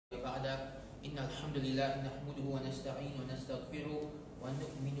بعده إن الحمد لله نحمده ونستعين ونستغفره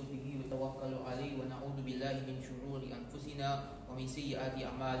ونؤمن به ونتوكل عليه ونعوذ بالله من شرور أنفسنا ومن سيئات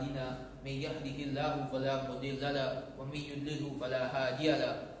أعمالنا من يهده الله فلا مضل له ومن يضلل فلا هادي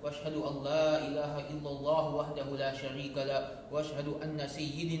له وأشهد أن لا إله إلا الله وحده لا شريك له وأشهد أن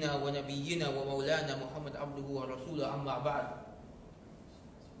سيدنا ونبينا ومولانا محمد عبده ورسوله أما بعد.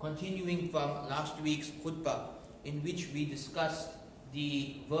 Continuing from last week's khutbah, in which we discussed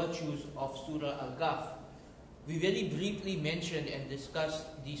the virtues of Surah Al-Kahf, we very briefly mentioned and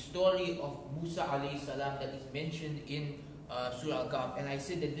discussed the story of Musa alayhi salam that is mentioned in Surah Al-Kahf, and I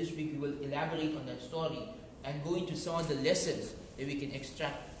said that this week we will elaborate on that story and go into some of the lessons that we can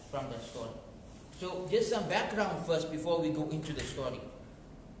extract from that story. So just some background first before we go into the story.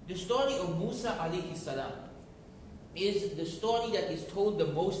 The story of Musa alayhi salam is the story that is told the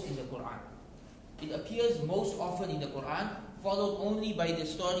most in the Quran. It appears most often in the Quran, followed only by the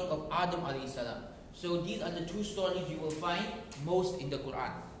story of Adam alayhi salam. So these are the two stories you will find most in the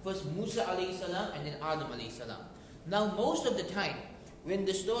Quran. First Musa alayhi salam and then Adam alayhi salam. Now most of the time, when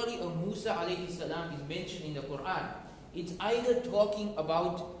the story of Musa alayhi salam is mentioned in the Quran, it's either talking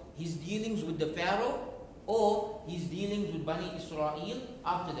about his dealings with the Pharaoh or his dealings with Bani Israel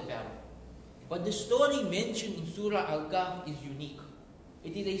after the Pharaoh. But the story mentioned in Surah Al-Kahf is unique.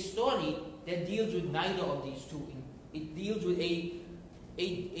 It is a story that deals with neither of these two. It deals with a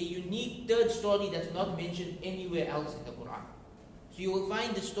unique third story that's not mentioned anywhere else in the Quran. So you will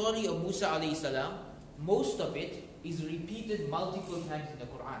find the story of Musa alayhi salam, most of it is repeated multiple times in the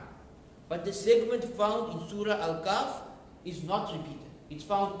Quran. But the segment found in Surah Al-Kahf is not repeated. It's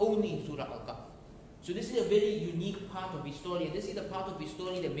found only in Surah Al-Kahf. So this is a very unique part of his story, and this is a part of his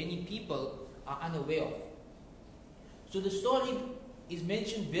story that many people are unaware of. So the story is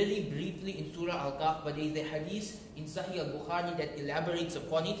mentioned very briefly in Surah Al-Kahf, but there is a hadith in Sahih al-Bukhari that elaborates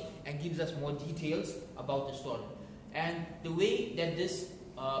upon it and gives us more details about the story. And the way that this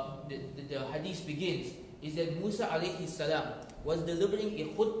the hadith begins is that Musa alayhi salam was delivering a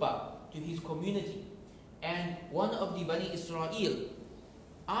khutbah to his community, and one of the Bani Israel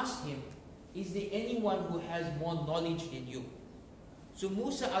asked him, "Is there anyone who has more knowledge than you?" So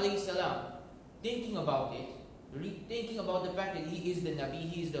Musa alayhi salam, thinking about it, thinking about the fact that he is the Nabi,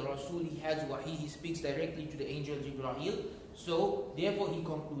 he is the Rasul, he has wahi, he speaks directly to the angel Jibreel, so therefore he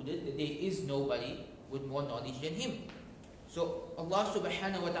concluded that there is nobody with more knowledge than him. So Allah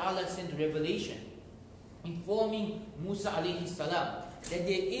subhanahu wa ta'ala sent revelation informing Musa alayhi salam that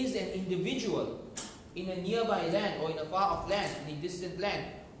there is an individual in a nearby land or in a far off land, in a distant land,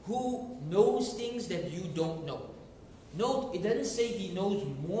 who knows things that you don't know. Note, it doesn't say he knows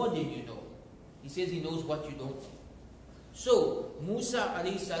more than you know. He says he knows what you don't know. So Musa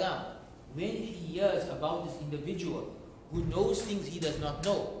alayhi salam, when he hears about this individual who knows things he does not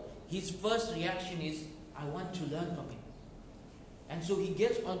know, his first reaction is, I want to learn from him. And so he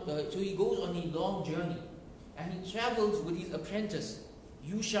goes on a long journey, and he travels with his apprentice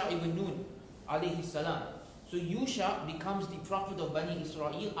Yusha ibn Nun alayhi salam. So Yusha becomes the prophet of Bani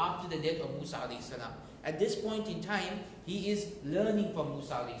Israel after the death of Musa alayhi salam. At this point in time, he is learning from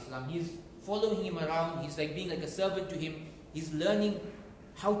Musa alayhi salam. He is following him around. He's like being like a servant to him. He's learning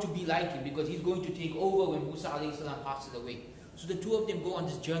how to be like him, because he's going to take over when Musa alayhi salam passes away. So the two of them go on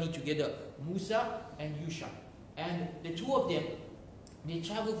this journey together, Musa and Yusha. And the two of them, they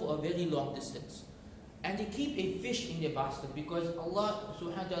travel for a very long distance. And they keep a fish in their basket, because Allah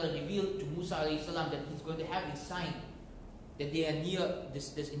subhanahu wa ta'ala revealed to Musa alayhi salam that he's going to have a sign that they are near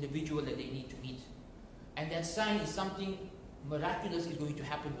this individual that they need to meet. And that sign is something miraculous is going to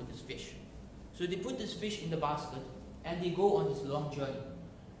happen with this fish. So they put this fish in the basket and they go on this long journey.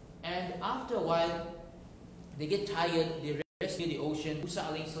 And after a while, they get tired, they rest near the ocean. Musa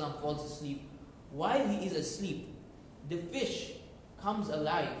alayhi salam falls asleep. While he is asleep, the fish comes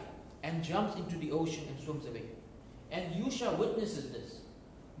alive and jumps into the ocean and swims away. And Yusha witnesses this.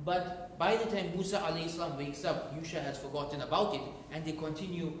 But by the time Musa alayhi salam wakes up, Yusha has forgotten about it, and they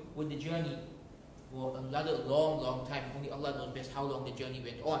continue with the journey for another long time. Only Allah knows best how long the journey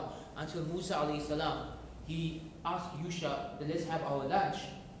went on. Until Musa alayhi salam, he asked Yusha that let's have our lunch.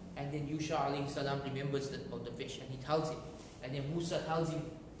 And then Yusha alayhi salam remembers about the fish, and he tells him. And then Musa tells him,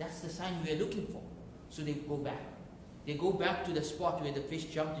 that's the sign we are looking for. So they go back. They go back to the spot where the fish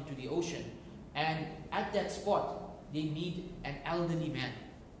jumped into the ocean. And at that spot, they meet an elderly man.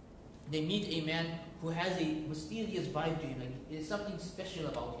 They meet a man who has a mysterious vibe to him. Like there's something special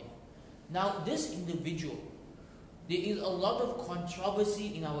about him. Now this individual, there is a lot of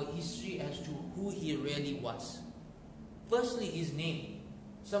controversy in our history as to who he really was. Firstly, his name.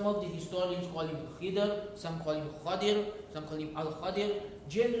 Some of the historians call him Khidr, some call him Khadir, some call him Al-Khadir,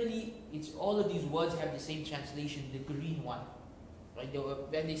 generally, it's all of these words have the same translation, the green one. Right?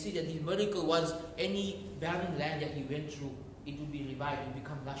 When they say that his miracle was any barren land that he went through, it would be revived and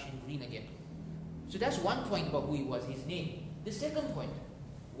become lush and green again. So that's one point about who he was, his name. The second point,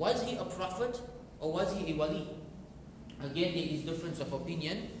 was he a prophet or was he a wali? Again, there is difference of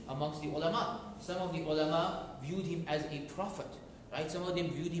opinion amongst the ulama. Some of the ulama viewed him as a prophet, right? Some of them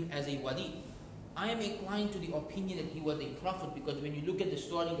viewed him as a wali. I am inclined to the opinion that he was a prophet because when you look at the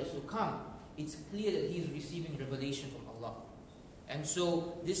story that's to come, it's clear that he is receiving revelation from Allah. And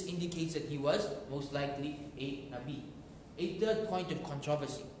so this indicates that he was most likely a nabi. A third point of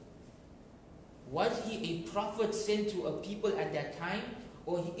controversy. Was he a prophet sent to a people at that time,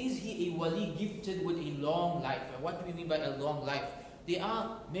 or is he a wali gifted with a long life? And what do we mean by a long life? There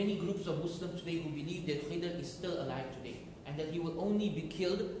are many groups of Muslims today who believe that Khidr is still alive today and that he will only be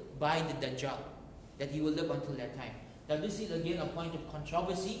killed by the Dajjal, that he will live until that time. Now this is again a point of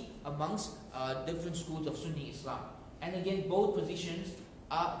controversy amongst different schools of Sunni Islam. And again, both positions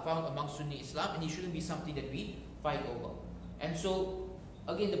are found amongst Sunni Islam, and it shouldn't be something that we fight over. And so,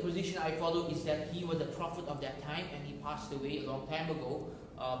 again, the position I follow is that he was a prophet of that time, and he passed away a long time ago.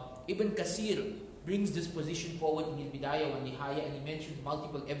 Ibn Kasir brings this position forward in his Bidayah wa Nihaya, and he mentions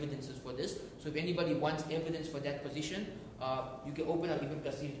multiple evidences for this. So if anybody wants evidence for that position, you can open up Ibn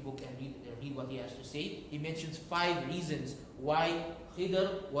Kasir's book and read what he has to say. He mentions 5 reasons why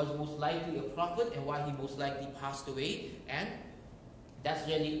Khidr was most likely a prophet and why he most likely passed away, and that's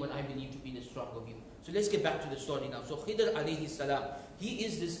really what I believe to be the stronger view. So let's get back to the story now. So Khidr alayhi salam, he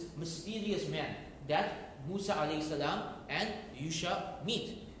is this mysterious man that Musa alayhi salam and Yusha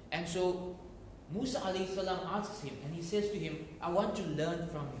meet. And so Musa alayhi salam asks him, and he says to him, I want to learn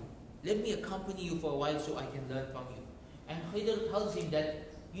from you. Let me accompany you for a while so I can learn from you. And Khidr tells him that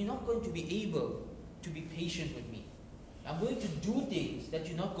you're not going to be able to be patient with me. I'm going to do things that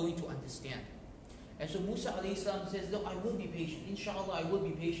you're not going to understand. And so Musa alayhi salam says, no, I will be patient. Inshallah, I will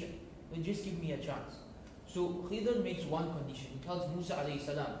be patient. But just give me a chance. So Khidr makes one condition. He tells Musa alayhi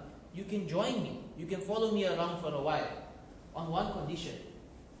salam, you can join me. You can follow me around for a while. On one condition.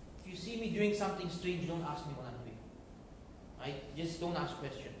 If you see me doing something strange, don't ask me what I'm doing. Right? Just don't ask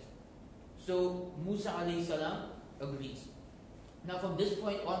questions. So Musa alayhi salam agrees. Now from this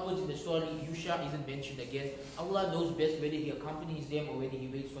point onwards in the story, Yusha isn't mentioned again. Allah knows best whether he accompanies them or whether he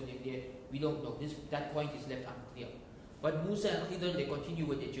waits for them there. We don't know. That point is left unclear. But Musa and Khidr, they continue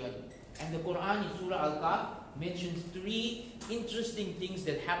with their journey. And the Quran in Surah Al-Kahf mentions 3 interesting things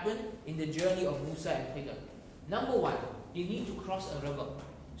that happen in the journey of Musa and Khidr. Number 1, they need to cross a river.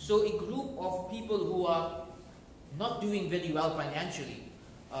 So a group of people who are not doing very well financially,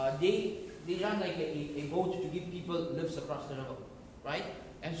 they run like a boat to give people lifts across the river. Right?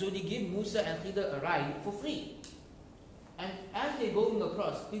 And so they give Musa and Khidr a ride for free. And as they're going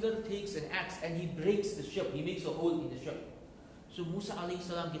across, Khidr takes an axe and he breaks the ship. He makes a hole in the ship. So Musa alayhi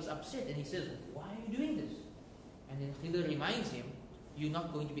salam gets upset and he says, why are you doing this? And then Khidr reminds him, you're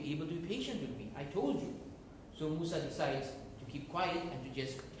not going to be able to be patient with me. I told you. So Musa decides to keep quiet and to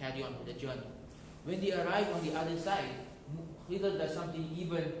just carry on with the journey. When they arrive on the other side, Khidr does something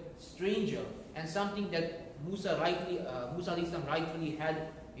even stranger and something that Musa alayhi salam rightfully had,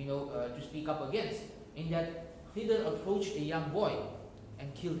 to speak up against. In that Khidr approached a young boy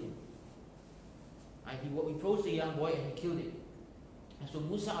and killed him. And he approached a young boy and he killed him. And so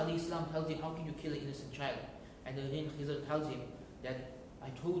Musa alayhi salam tells him, how can you kill an innocent child? And then Khidr tells him that I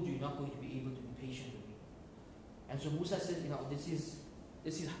told you you're not going to be able to be patient with me. And so Musa says,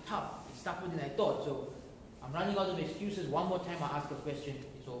 this is tough. It's tougher than I thought. So I'm running out of excuses. One more time I ask a question,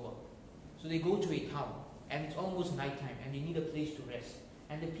 it's over. So they go to a town. And it's almost nighttime and they need a place to rest.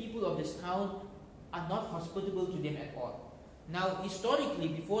 And the people of this town are not hospitable to them at all. Now, historically,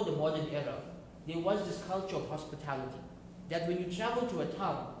 before the modern era, there was this culture of hospitality. That when you travel to a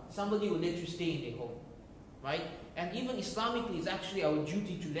town, somebody will let you stay in their home. Right? And even Islamically, it's actually our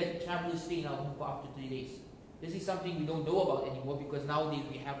duty to let travelers stay in our home for up to 3 days. This is something we don't know about anymore because nowadays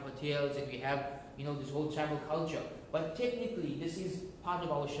we have hotels and we have, this whole travel culture. But technically, this is part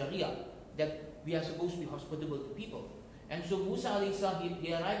of our Sharia, that we are supposed to be hospitable to people. And so Musa alayhi salam,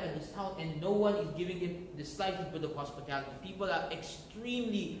 they arrive at this town and no one is giving them the slightest bit of hospitality. People are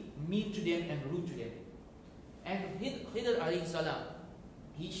extremely mean to them and rude to them. And Khidr alayhi salam,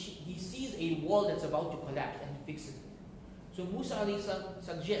 he sees a wall that's about to collapse and he fixes it. So Musa alayhi salam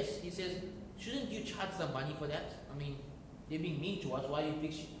suggests, he says, shouldn't you charge some money for that? I mean, they're being mean to us, why are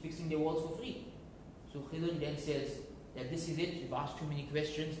you fixing their walls for free? So Khidr then says that this is it, you've asked too many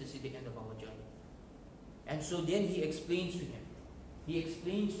questions, this is the end of our journey. And so then he explains to him He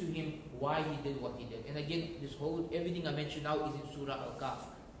explains to him why he did what he did. And again, everything I mentioned now is in Surah Al-Kahf.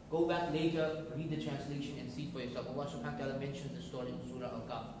 Go back later, read the translation and see for yourself. Allah subhanahu wa ta'ala mentions the story in Surah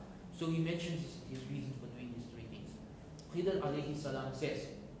Al-Kahf. So he mentions his reasons for doing these three things. Khidr alayhi salam says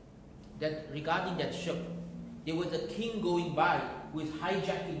that regarding that ship, there was a king going by who is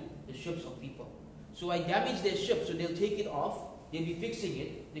hijacking the ships of people. So I damage their ship, so they'll take it off, they'll be fixing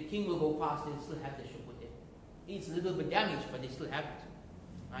it, the king will go past, they'll still have the ship with it. It's a little bit damaged, but they still have it.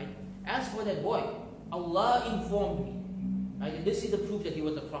 Right? As for that boy, Allah informed me. Right? And this is the proof that he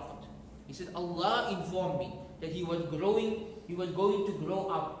was a prophet. He said, Allah informed me that he was going to grow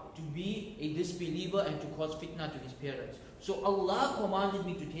up to be a disbeliever and to cause fitna to his parents. So Allah commanded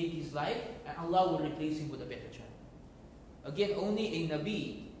me to take his life, and Allah will replace him with a better child. Again, only a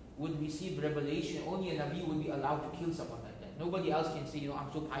Nabi would receive revelation, only a Nabi would be allowed to kill someone like that. Nobody else can say,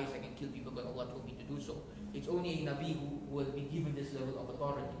 I'm so pious I can kill people because Allah told me to do so. It's only a Nabi who will be given this level of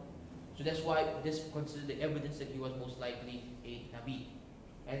authority. So that's why this is considered the evidence that he was most likely a Nabi.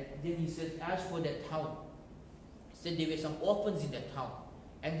 And then he says, as for that town, he said there were some orphans in that town,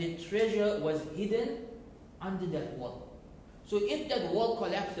 and their treasure was hidden under that wall. So if that wall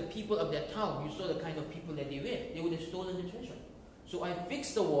collapsed, the people of that town, you saw the kind of people that they were, they would have stolen the treasure. So I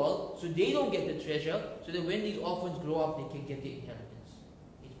fixed the wall so they don't get the treasure, so that when these orphans grow up, they can get the inheritance.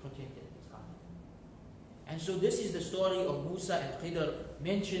 It's protected, it's covered. And so this is the story of Musa and Khidr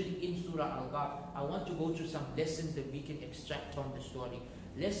mentioned in Surah Al-Kahf. I want to go through some lessons that we can extract from the story.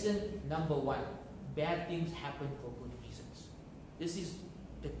 Lesson number 1, bad things happen for good reasons. This is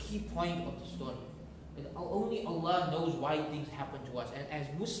the key point of the story. That only Allah knows why things happen to us. And as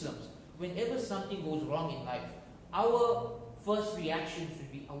Muslims, whenever something goes wrong in life, our first reaction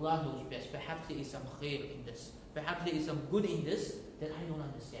should be, Allah knows best. Perhaps there is some khair in this. Perhaps there is some good in this that I don't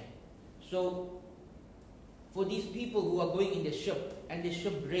understand. So, for these people who are going in the ship and the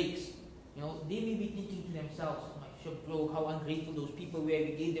ship breaks, they may be thinking to themselves, my ship broke, how ungrateful those people were,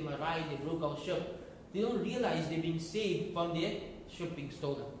 we gave them a ride, they broke our ship. They don't realize they're being saved from their ship being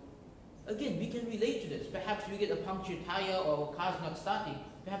stolen. Again, we can relate to this. Perhaps we get a punctured tire or our car's not starting.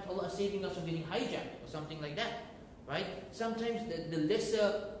 Perhaps Allah is saving us from getting hijacked or something like that. Right? Sometimes the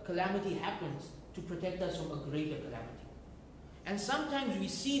lesser calamity happens to protect us from a greater calamity. And sometimes we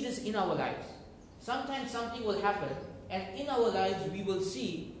see this in our lives. Sometimes something will happen, and in our lives we will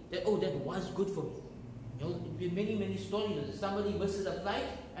see that, that was good for me. There'll be many, many stories of this. Somebody misses a flight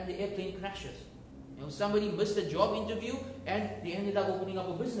and the airplane crashes. Somebody missed a job interview and they ended up opening up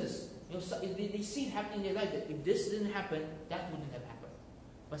a business. They see it happening in their life, that if this didn't happen, that wouldn't have happened.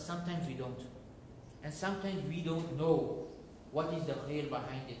 But sometimes we don't. And sometimes we don't know what is the khair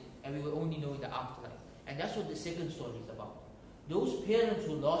behind it, and we will only know in the afterlife. And that's what the second story is about. Those parents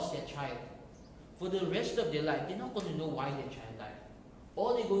who lost their child, for the rest of their life, they're not going to know why their child died.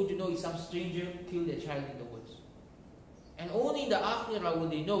 All they're going to know is some stranger killed their child in the woods. And only in the akhirah will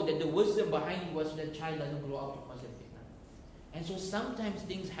they know that the wisdom behind it was so that the child doesn't grow up to cause them fitna. And so sometimes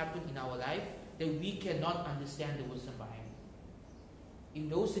things happen in our life that we cannot understand the wisdom behind it. In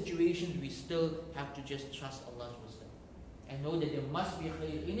those situations, we still have to just trust Allah's wisdom and know that there must be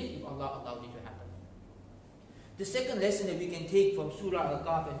khair in it if Allah allowed it to happen. The second lesson that we can take from Surah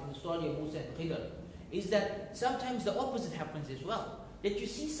Al-Kahf and from the story of Musa and Khidr is that sometimes the opposite happens as well. That you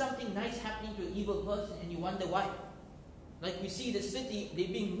see something nice happening to an evil person and you wonder why. Like we see the city, they're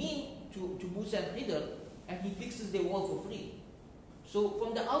being mean to Musa and Khidr, and he fixes their wall for free. So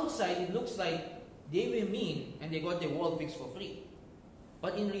from the outside, it looks like they were mean and they got their wall fixed for free.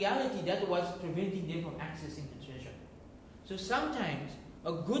 But in reality, that was preventing them from accessing the treasure. So sometimes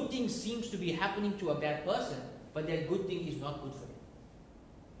a good thing seems to be happening to a bad person, but that good thing is not good for them.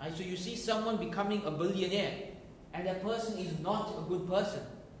 Right? So you see someone becoming a billionaire, and that person is not a good person.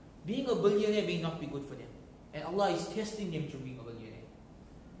 Being a billionaire may not be good for them. And Allah is testing them to being a billionaire.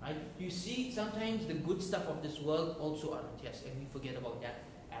 Right? You see, sometimes the good stuff of this world also are a test, and we forget about that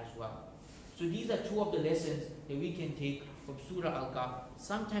as well. So these are two of the lessons that we can take from Surah Al-Kahf.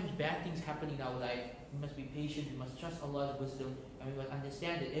 Sometimes bad things happen in our life. We must be patient, we must trust Allah's wisdom, and we must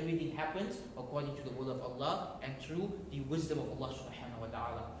understand that everything happens according to the will of Allah and through the wisdom of Allah subhanahu wa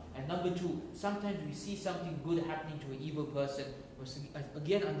ta'ala. And number two, sometimes we see something good happening to an evil person. We must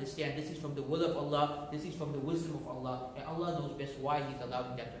again understand this is from the will of Allah, this is from the wisdom of Allah, and Allah knows best why He's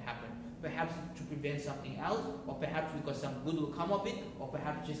allowing that to happen. Perhaps to prevent something else, or perhaps because some good will come of it, or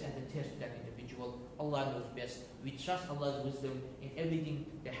perhaps just as a test to that individual. Allah knows best. We trust Allah's wisdom in everything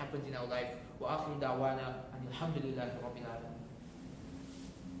that happens in our life. Wa akhiru da'wana and alhamdulillahi rabbil alamin.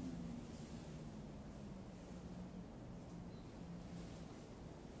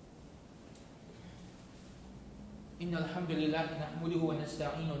 In إن الحمد لله نحمده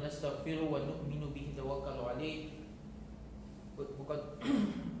ونستعينه ونستغفره ونؤمن به ونتوكل عليه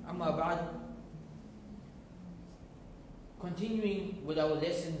أما بعد. Continuing with our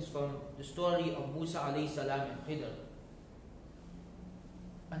lessons from the story of Musa alayhi salam and Khidr.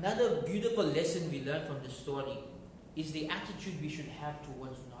 Another beautiful lesson we learn from the story is the attitude we should have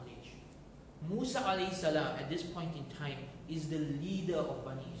towards knowledge. Musa alayhi salam at this point in time is the leader of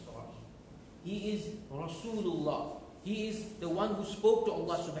Bani Israel. He is Rasulullah. He is the one who spoke to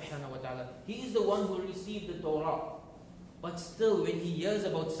Allah subhanahu wa ta'ala. He is the one who received the Torah. But still, when he hears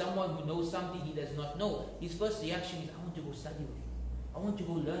about someone who knows something he does not know, his first reaction is, I want to go study with you. I want to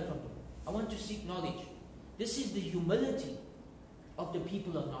go learn from you. I want to seek knowledge. This is the humility of the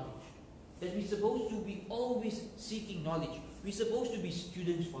people of knowledge. That we're supposed to be always seeking knowledge. We're supposed to be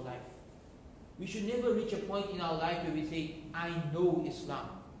students for life. We should never reach a point in our life where we say, I know Islam.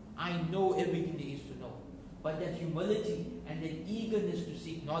 I know everything there is to know. But that humility and that eagerness to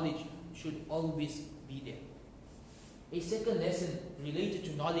seek knowledge should always be there. A second lesson related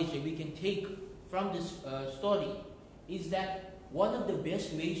to knowledge that we can take from this story is that one of the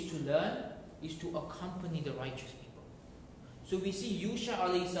best ways to learn is to accompany the righteous people. So we see Yusha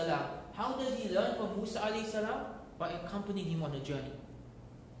alayhi salam. How does he learn from Musa alayhi salam? By accompanying him on a journey.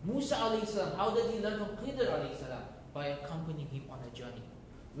 Musa alayhi salam, how does he learn from Khidr alayhi salam? By accompanying him on a journey.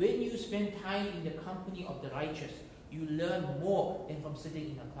 When you spend time in the company of the righteous, you learn more than from sitting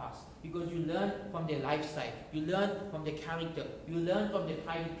in a class. Because you learn from their lifestyle, you learn from their character, you learn from their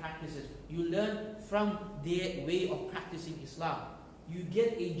private practices, you learn from their way of practicing Islam. You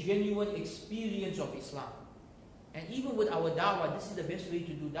get a genuine experience of Islam. And even with our da'wah, this is the best way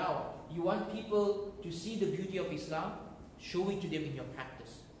to do da'wah. You want people to see the beauty of Islam, show it to them in your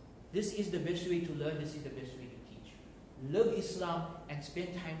practice. This is the best way to learn, this is the best way to teach. Live Islam and spend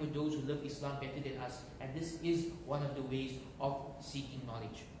time with those who live Islam better than us. And this is one of the ways of seeking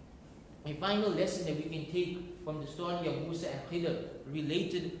knowledge. A final lesson that we can take from the story of Musa and Khidr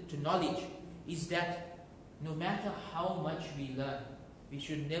related to knowledge is that no matter how much we learn, we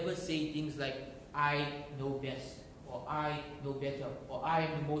should never say things like, I know best, or I know better, or I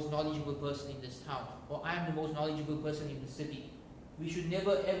am the most knowledgeable person in this town, or I am the most knowledgeable person in the city. We should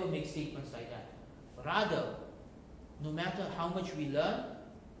never ever make statements like that. Rather, no matter how much we learn,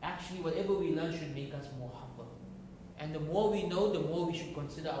 actually whatever we learn should make us more humble. And the more we know, the more we should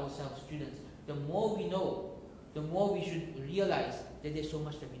consider ourselves students. The more we know, the more we should realize that there's so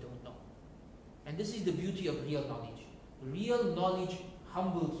much that we don't know. And this is the beauty of real knowledge. Real knowledge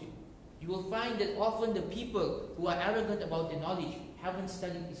humbles you. You will find that often the people who are arrogant about their knowledge haven't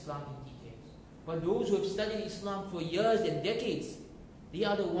studied Islam in details. But those who have studied Islam for years and decades, they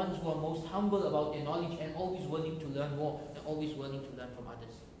are the ones who are most humble about their knowledge and always willing to learn more and always willing to learn from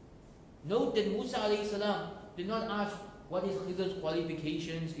others. Note that Musa alayhi salam did not ask, what is Khidr's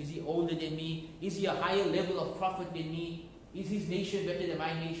qualifications? Is he older than me? Is he a higher level of prophet than me? Is his nation better than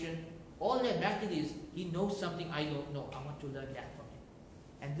my nation? All that mattered is, he knows something I don't know. I want to learn that from him.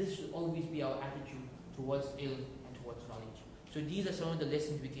 And this should always be our attitude towards ilm and towards knowledge. So these are some of the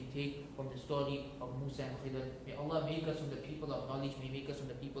lessons we can take from the story of Musa and Khidr. May Allah make us from the people of knowledge, may make us from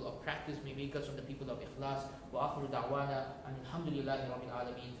the people of practice, may make us from the people of ikhlas. Wa akhiru da'wana and alhamdulillahi rabbil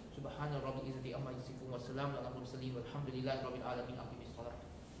alameen. Subhana rabbil izzati amma yasifun wa salamun ala mursaleen walhamdulillahi rabbil alameen. Aqimis salat.